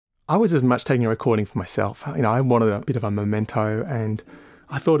I was as much taking a recording for myself. I wanted a bit of a memento, and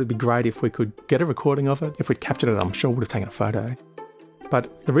I thought it'd be great if we could get a recording of it. If we'd captured it, I'm sure we would have taken a photo.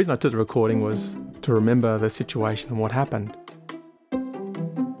 But the reason I took the recording was to remember the situation and what happened.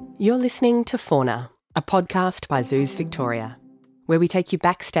 You're listening to Fauna, a podcast by Zoos Victoria, where we take you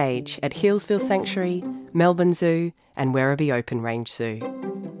backstage at Healesville Sanctuary, Melbourne Zoo and Werribee Open Range Zoo.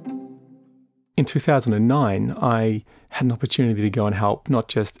 In 2009, I had an opportunity to go and help not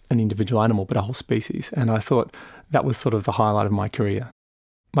just an individual animal, but a whole species. And I thought that was sort of the highlight of my career.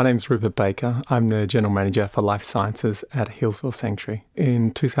 My name's Rupert Baker. I'm the General Manager for Life Sciences at Healesville Sanctuary.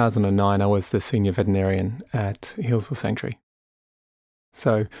 In 2009, I was the Senior Veterinarian at Healesville Sanctuary.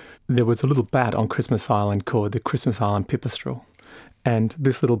 So there was a little bat on Christmas Island called the Christmas Island pipistrelle. And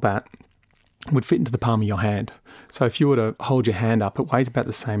this little bat would fit into the palm of your hand. So if you were to hold your hand up, it weighs about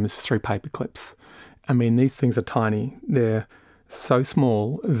the same as 3 paper clips. I mean, these things are tiny. They're so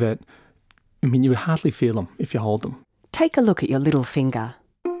small that, you would hardly feel them if you hold them. Take a look at your little finger.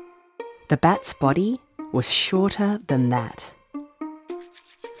 The bat's body was shorter than that.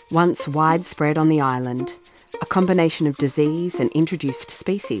 Once widespread on the island, a combination of disease and introduced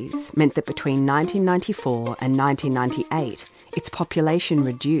species meant that between 1994 and 1998, its population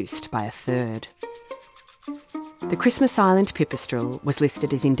reduced by a third. The Christmas Island pipistrelle was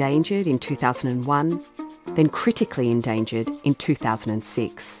listed as endangered in 2001, then critically endangered in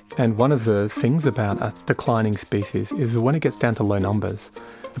 2006. And one of the things about a declining species is that when it gets down to low numbers,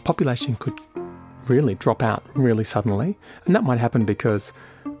 the population could really drop out really suddenly. And that might happen because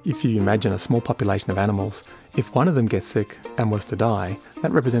if you imagine a small population of animals, if one of them gets sick and was to die,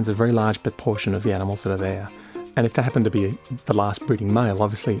 that represents a very large proportion of the animals that are there. And if that happened to be the last breeding male,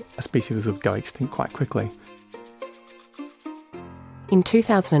 obviously a species would go extinct quite quickly. In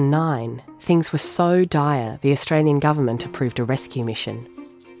 2009, things were so dire the Australian government approved a rescue mission.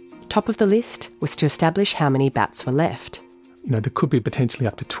 Top of the list was to establish how many bats were left. There could be potentially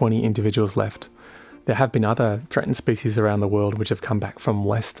up to 20 individuals left. There have been other threatened species around the world which have come back from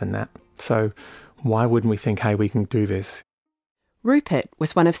less than that. So why wouldn't we think, hey, we can do this? Rupert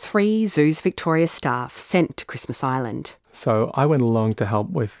was one of 3 Zoos Victoria staff sent to Christmas Island. So I went along to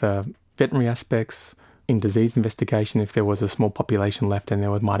help with veterinary aspects, in disease investigation if there was a small population left and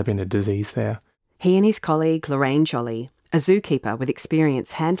there might have been a disease there. He and his colleague Lorraine Jolly, a zookeeper with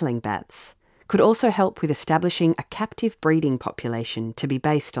experience handling bats, could also help with establishing a captive breeding population to be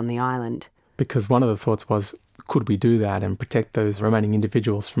based on the island. Because one of the thoughts was, could we do that and protect those remaining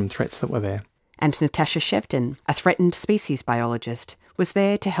individuals from threats that were there? And Natasha Shevden, a threatened species biologist, was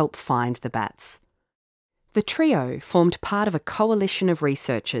there to help find the bats. The trio formed part of a coalition of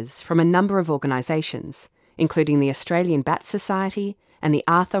researchers from a number of organisations, including the Australian Bat Society and the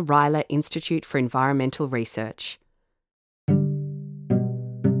Arthur Rylah Institute for Environmental Research.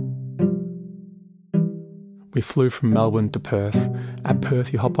 We flew from Melbourne to Perth. At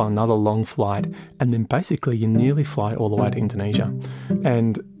Perth, you hop on another long flight, and then basically you nearly fly all the way to Indonesia.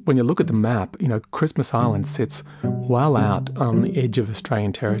 And when you look at the map, Christmas Island sits well out on the edge of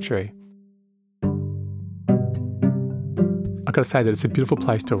Australian territory. I've got to say that it's a beautiful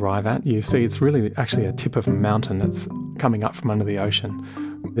place to arrive at. You see, it's really actually a tip of a mountain that's coming up from under the ocean.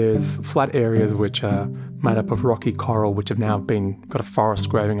 There's flat areas which are made up of rocky coral, which have now got a forest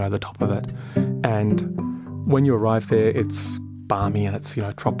growing over the top of it. And when you arrive there, it's balmy and it's,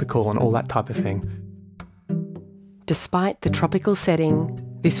 tropical and all that type of thing. Despite the tropical setting,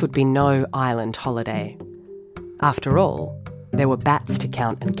 this would be no island holiday. After all, there were bats to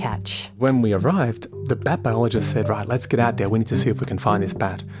count and catch. When we arrived, the bat biologist said, right, let's get out there. We need to see if we can find this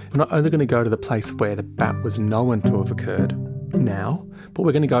bat. We're not only going to go to the place where the bat was known to have occurred now, but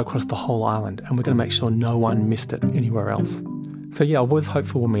we're going to go across the whole island and we're going to make sure no one missed it anywhere else. So I was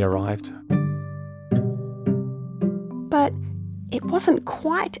hopeful when we arrived. But it wasn't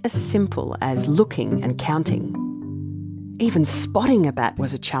quite as simple as looking and counting. Even spotting a bat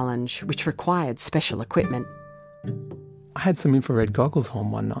was a challenge, which required special equipment. I had some infrared goggles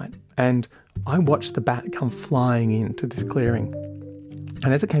on one night and I watched the bat come flying into this clearing.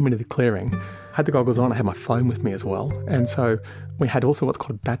 And as it came into the clearing, I had the goggles on, I had my phone with me as well. And so we had also what's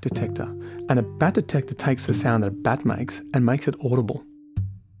called a bat detector. And a bat detector takes the sound that a bat makes and makes it audible.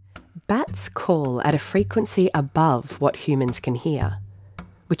 Bats call at a frequency above what humans can hear,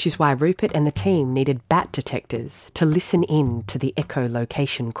 which is why Rupert and the team needed bat detectors to listen in to the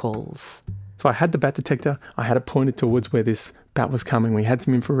echolocation calls. So I had the bat detector, I had it pointed towards where this bat was coming. We had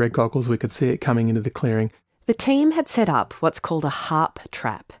some infrared goggles, we could see it coming into the clearing. The team had set up what's called a harp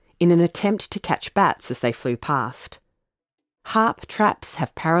trap in an attempt to catch bats as they flew past. Harp traps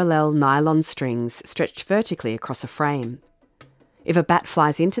have parallel nylon strings stretched vertically across a frame. If a bat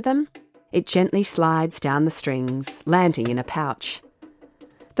flies into them, it gently slides down the strings, landing in a pouch.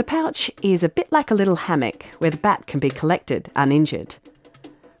 The pouch is a bit like a little hammock where the bat can be collected uninjured.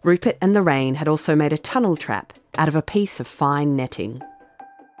 Rupert and Lorraine had also made a tunnel trap out of a piece of fine netting.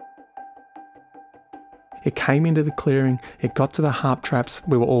 It came into the clearing, it got to the harp traps.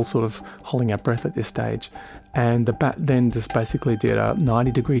 We were all sort of holding our breath at this stage. And the bat then just basically did a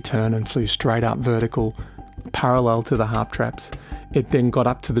 90-degree turn and flew straight up vertical, parallel to the harp traps. It then got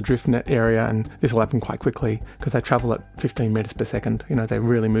up to the drift net area, and this will happen quite quickly because they travel at 15 metres per second. They're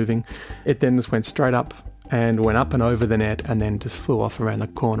really moving. It then just went straight up and went up and over the net and then just flew off around the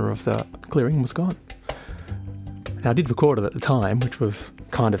corner of the clearing and was gone. Now, I did record it at the time, which was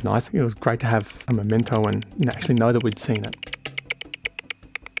kind of nice. It was great to have a memento and actually know that we'd seen it.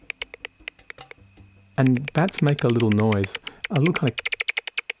 And bats make a little noise, a little kind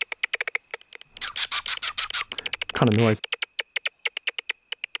of noise.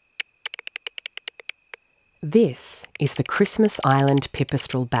 This is the Christmas Island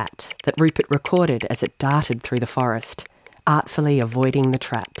pipistrelle bat that Rupert recorded as it darted through the forest, artfully avoiding the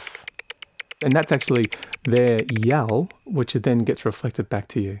traps. And that's actually their yell, which then gets reflected back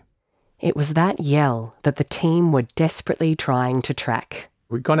to you. It was that yell that the team were desperately trying to track.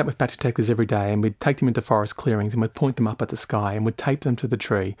 We'd gone out with bat detectors every day and we'd take them into forest clearings and we'd point them up at the sky and we'd tape them to the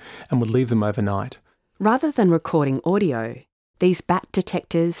tree and would leave them overnight. Rather than recording audio, these bat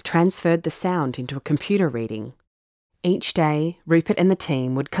detectors transferred the sound into a computer reading. Each day, Rupert and the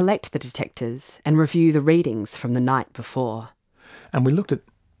team would collect the detectors and review the readings from the night before. And we looked at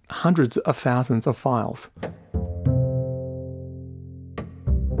hundreds of thousands of files.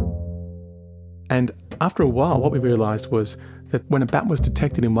 And after a while, what we realised was that when a bat was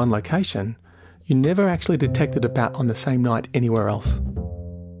detected in one location, you never actually detected a bat on the same night anywhere else.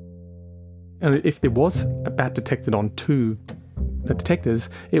 And if there was a bat detected on two detectors,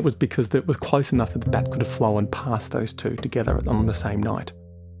 it was because it was close enough that the bat could have flown past those two together on the same night.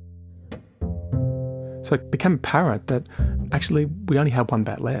 So it became apparent that actually we only had one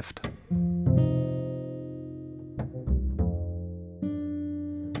bat left.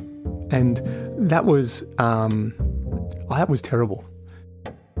 And that was terrible.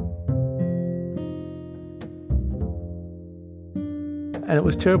 And it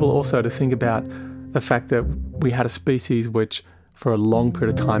was terrible also to think about the fact that we had a species which for a long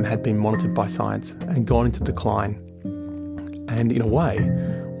period of time had been monitored by science and gone into decline. And in a way,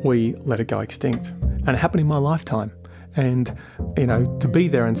 we let it go extinct. And it happened in my lifetime. And, to be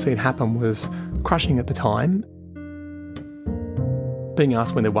there and see it happen was crushing at the time. Being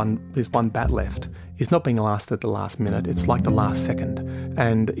asked when there's one bat left is not being asked at the last minute. It's like the last second.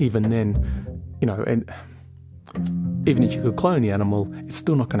 And even then, even if you could clone the animal, it's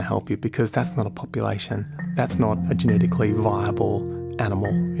still not going to help you because that's not a population. That's not a genetically viable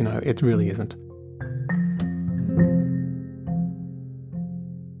animal. It really isn't.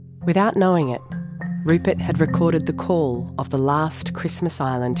 Without knowing it, Rupert had recorded the call of the last Christmas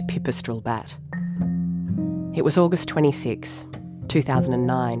Island pipistrelle bat. It was August 26,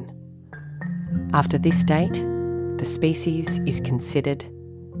 2009. After this date, the species is considered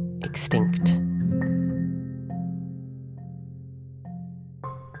extinct.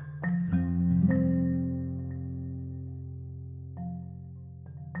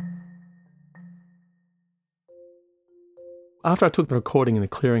 After I took the recording in the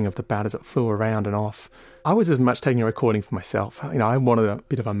clearing of the bat as it flew around and off, I was as much taking a recording for myself. I wanted a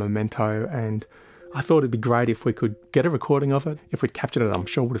bit of a memento, and I thought it'd be great if we could get a recording of it. If we'd captured it, I'm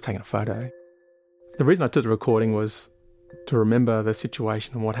sure we'd have taken a photo. The reason I took the recording was to remember the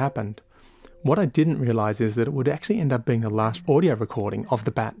situation and what happened. What I didn't realise is that it would actually end up being the last audio recording of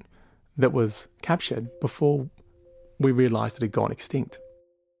the bat that was captured before we realised that it had gone extinct.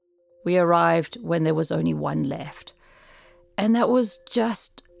 We arrived when there was only one left. And that was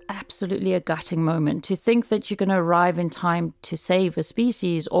just absolutely a gutting moment, to think that you're going to arrive in time to save a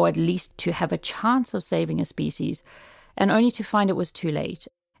species, or at least to have a chance of saving a species, and only to find it was too late.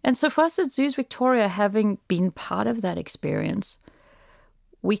 And so for us at Zoos Victoria, having been part of that experience,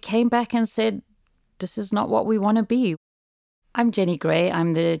 we came back and said, this is not what we want to be. I'm Jenny Gray.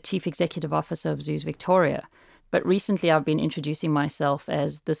 I'm the Chief Executive Officer of Zoos Victoria. But recently I've been introducing myself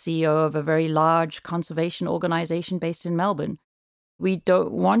as the CEO of a very large conservation organisation based in Melbourne. We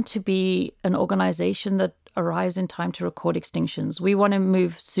don't want to be an organisation that arrives in time to record extinctions. We want to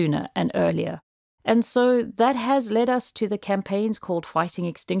move sooner and earlier. And so that has led us to the campaigns called Fighting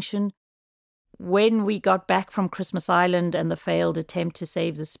Extinction. When we got back from Christmas Island and the failed attempt to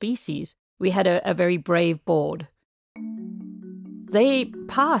save the species, we had a very brave board. They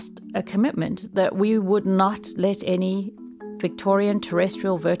passed a commitment that we would not let any Victorian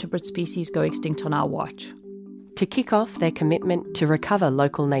terrestrial vertebrate species go extinct on our watch. To kick off their commitment to recover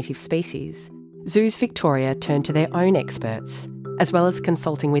local native species, Zoos Victoria turned to their own experts, as well as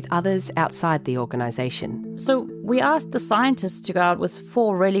consulting with others outside the organisation. So we asked the scientists to go out with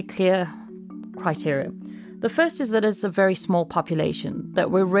 4 really clear criteria. The first is that it's a very small population,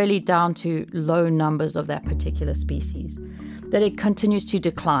 that we're really down to low numbers of that particular species, that it continues to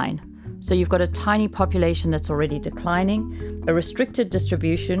decline. So you've got a tiny population that's already declining, a restricted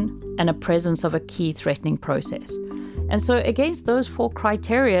distribution, and a presence of a key threatening process. And so against those 4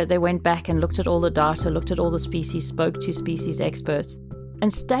 criteria, they went back and looked at all the data, looked at all the species, spoke to species experts,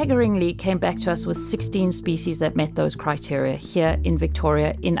 and staggeringly came back to us with 16 species that met those criteria here in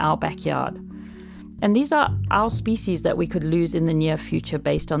Victoria in our backyard. And these are our species that we could lose in the near future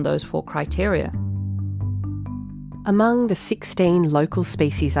based on those 4 criteria. Among the 16 local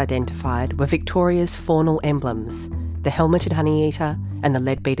species identified were Victoria's faunal emblems, the helmeted honeyeater and the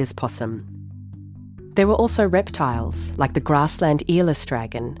leadbeater's possum. There were also reptiles like the grassland earless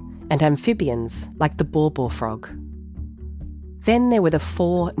dragon and amphibians like the bawbaw frog. Then there were the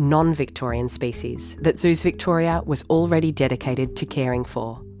 4 non-Victorian species that Zoos Victoria was already dedicated to caring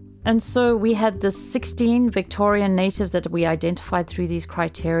for. And so we had the 16 Victorian natives that we identified through these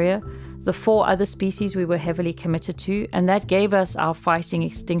criteria, the 4 other species we were heavily committed to, and that gave us our Fighting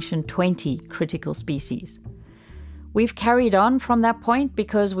Extinction 20 critical species. We've carried on from that point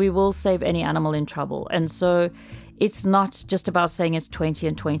because we will save any animal in trouble. And so it's not just about saying it's 20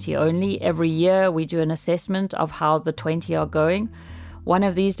 and 20 only. Every year we do an assessment of how the 20 are going. One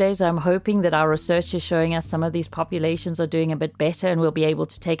of these days I'm hoping that our research is showing us some of these populations are doing a bit better and we'll be able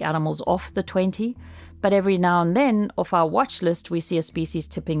to take animals off the 20. But every now and then, off our watch list, we see a species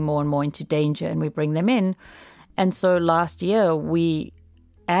tipping more and more into danger and we bring them in. And so last year we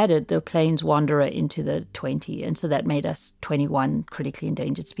added the plains wanderer into the 20, and so that made us 21 critically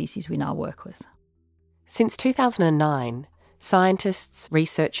endangered species we now work with. Since 2009, scientists,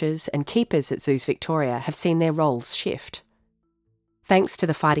 researchers and keepers at Zoos Victoria have seen their roles shift. Thanks to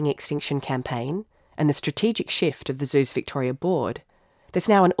the Fighting Extinction campaign and the strategic shift of the Zoos Victoria board, there's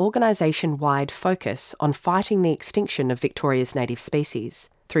now an organisation-wide focus on fighting the extinction of Victoria's native species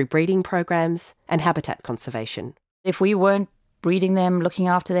through breeding programs and habitat conservation. If we weren't breeding them, looking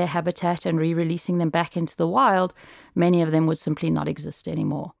after their habitat and re-releasing them back into the wild, many of them would simply not exist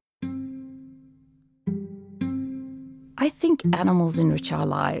anymore. I think animals enrich our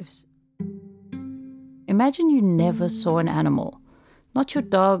lives. Imagine you never saw an animal. Not your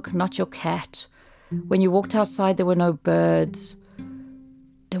dog, not your cat. When you walked outside, there were no birds.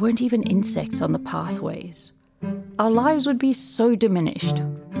 There weren't even insects on the pathways. Our lives would be so diminished.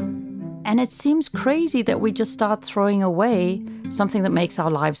 And it seems crazy that we just start throwing away something that makes our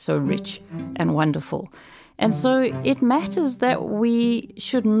lives so rich and wonderful. And so it matters that we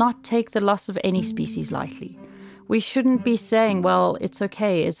should not take the loss of any species lightly. We shouldn't be saying, well, it's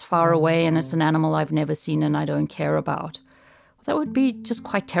okay, it's far away and it's an animal I've never seen and I don't care about. That would be just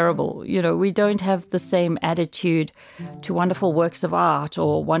quite terrible. You know, we don't have the same attitude to wonderful works of art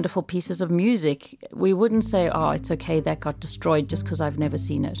or wonderful pieces of music. We wouldn't say, oh, it's okay, that got destroyed just because I've never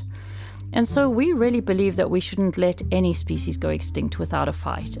seen it. And so we really believe that we shouldn't let any species go extinct without a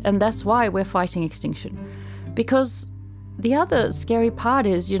fight. And that's why we're fighting extinction. Because the other scary part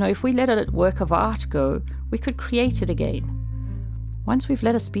is, you know, if we let a work of art go, we could create it again. Once we've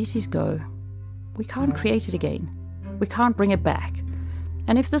let a species go, we can't create it again. We can't bring it back.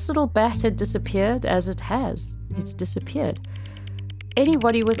 And if this little bat had disappeared, as it has, it's disappeared.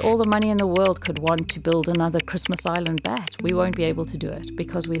 Anybody with all the money in the world could want to build another Christmas Island bat. We won't be able to do it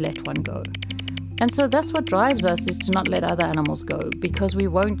because we let one go. And so that's what drives us, is to not let other animals go, because we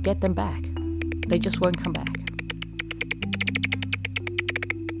won't get them back. They just won't come back.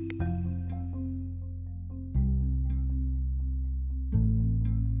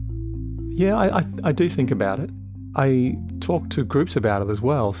 Yeah, I do think about it. I talk to groups about it as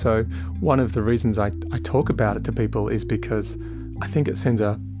well. So one of the reasons I talk about it to people is because I think it sends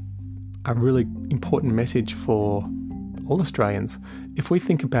a really important message for all Australians. If we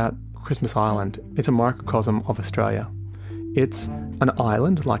think about Christmas Island, it's a microcosm of Australia. It's an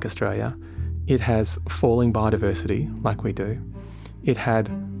island like Australia. It has falling biodiversity like we do. It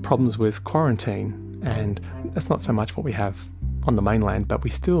had problems with quarantine, and that's not so much what we have on the mainland, but we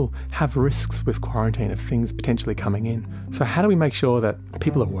still have risks with quarantine of things potentially coming in. So how do we make sure that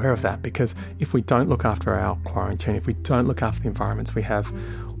people are aware of that? Because if we don't look after our quarantine, if we don't look after the environments we have,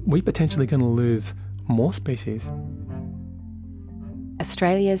 we're potentially going to lose more species.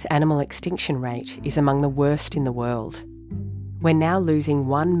 Australia's animal extinction rate is among the worst in the world. We're now losing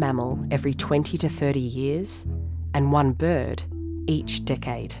one mammal every 20 to 30 years, and one bird each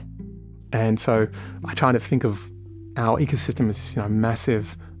decade. And so I try to think of our ecosystem as this,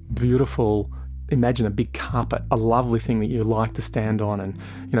 massive, beautiful, imagine a big carpet, a lovely thing that you like to stand on and,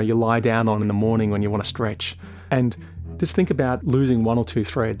 you lie down on in the morning when you want to stretch. And just think about losing one or two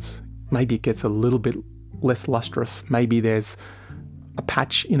threads. Maybe it gets a little bit less lustrous. Maybe there's a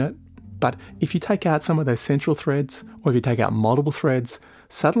patch in it. But if you take out some of those central threads, or if you take out multiple threads,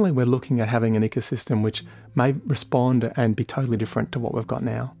 suddenly we're looking at having an ecosystem which may respond and be totally different to what we've got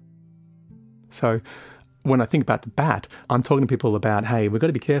now. So when I think about the bat, I'm talking to people about, hey, we've got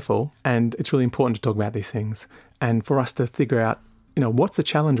to be careful, and it's really important to talk about these things. And for us to figure out, what's the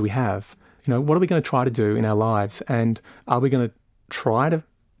challenge we have? What are we going to try to do in our lives? And are we going to try to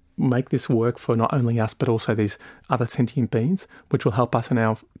make this work for not only us, but also these other sentient beings, which will help us and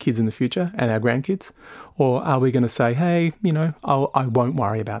our kids in the future and our grandkids? Or are we going to say, hey, I won't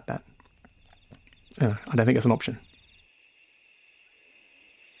worry about that? I don't think it's an option.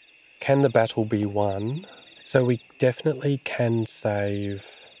 Can the battle be won? So we definitely can save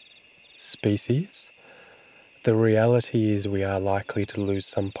species. The reality is we are likely to lose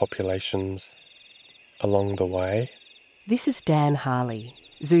some populations along the way. This is Dan Harley,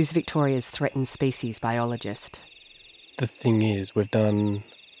 Zoos Victoria's threatened species biologist. The thing is, we've done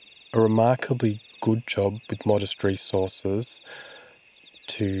a remarkably good job with modest resources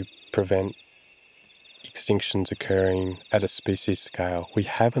to prevent extinctions occurring at a species scale. We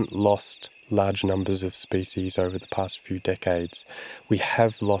haven't lost large numbers of species over the past few decades. We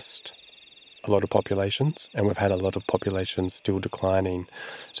have lost a lot of populations, and we've had a lot of populations still declining.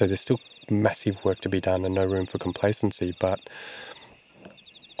 So there's still massive work to be done and no room for complacency. But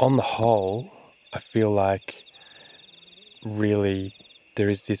on the whole, I feel like really there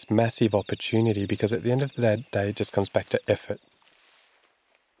is this massive opportunity, because at the end of the day, it just comes back to effort.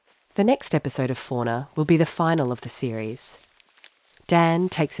 The next episode of Fauna will be the final of the series. Dan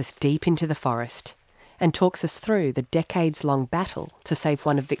takes us deep into the forest and talks us through the decades-long battle to save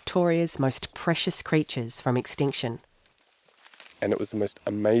one of Victoria's most precious creatures from extinction. And it was the most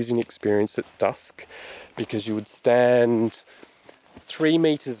amazing experience at dusk, because you would stand 3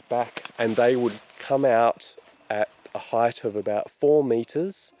 metres back and they would come out at a height of about 4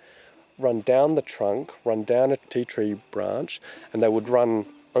 metres, run down the trunk, run down a tea tree branch, and they would run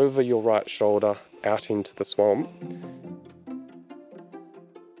over your right shoulder out into the swamp.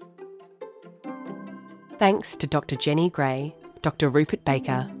 Thanks to Dr. Jenny Gray, Dr. Rupert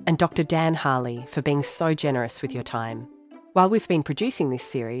Baker and Dr. Dan Harley for being so generous with your time. While we've been producing this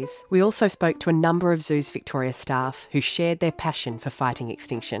series, we also spoke to a number of Zoos Victoria staff who shared their passion for fighting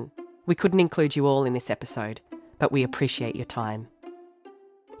extinction. We couldn't include you all in this episode, but we appreciate your time.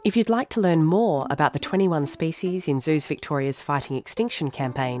 If you'd like to learn more about the 21 species in Zoos Victoria's Fighting Extinction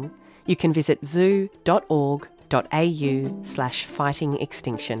campaign, you can visit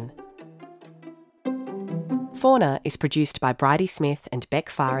zoo.org.au/fightingextinction. Fauna is produced by Bridie Smith and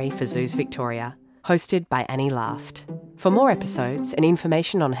Beck Fari for Zoos Victoria, hosted by Annie Last. For more episodes and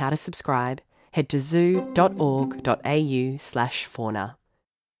information on how to subscribe, head to zoo.org.au/fauna.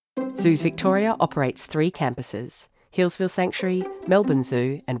 Zoos Victoria operates 3 campuses: Healesville Sanctuary, Melbourne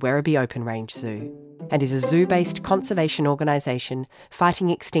Zoo and Werribee Open Range Zoo, and is a zoo-based conservation organisation fighting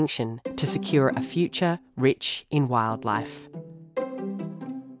extinction to secure a future rich in wildlife.